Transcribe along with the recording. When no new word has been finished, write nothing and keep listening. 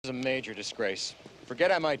a major disgrace.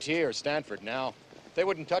 Forget MIT or Stanford now. They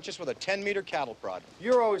wouldn't touch us with a 10-meter cattle prod.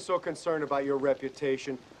 You're always so concerned about your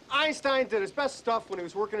reputation. Einstein did his best stuff when he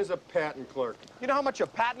was working as a patent clerk. You know how much a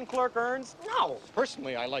patent clerk earns? No.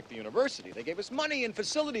 Personally, I like the university. They gave us money and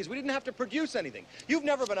facilities. We didn't have to produce anything. You've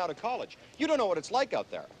never been out of college. You don't know what it's like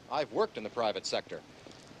out there. I've worked in the private sector.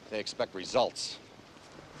 They expect results.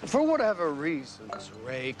 For whatever reasons,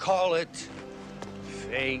 Ray, call it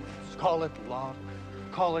fate, call it luck,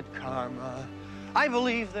 call it karma. I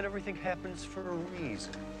believe that everything happens for a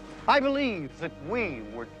reason. I believe that we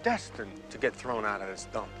were destined to get thrown out of this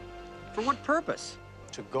dump. For what purpose?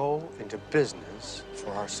 To go into business for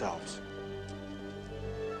ourselves.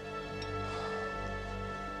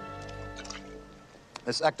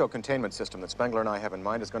 This ecto-containment system that Spengler and I have in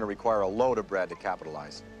mind is going to require a load of bread to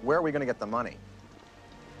capitalize. Where are we going to get the money?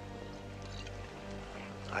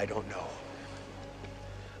 I don't know.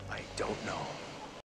 I don't know.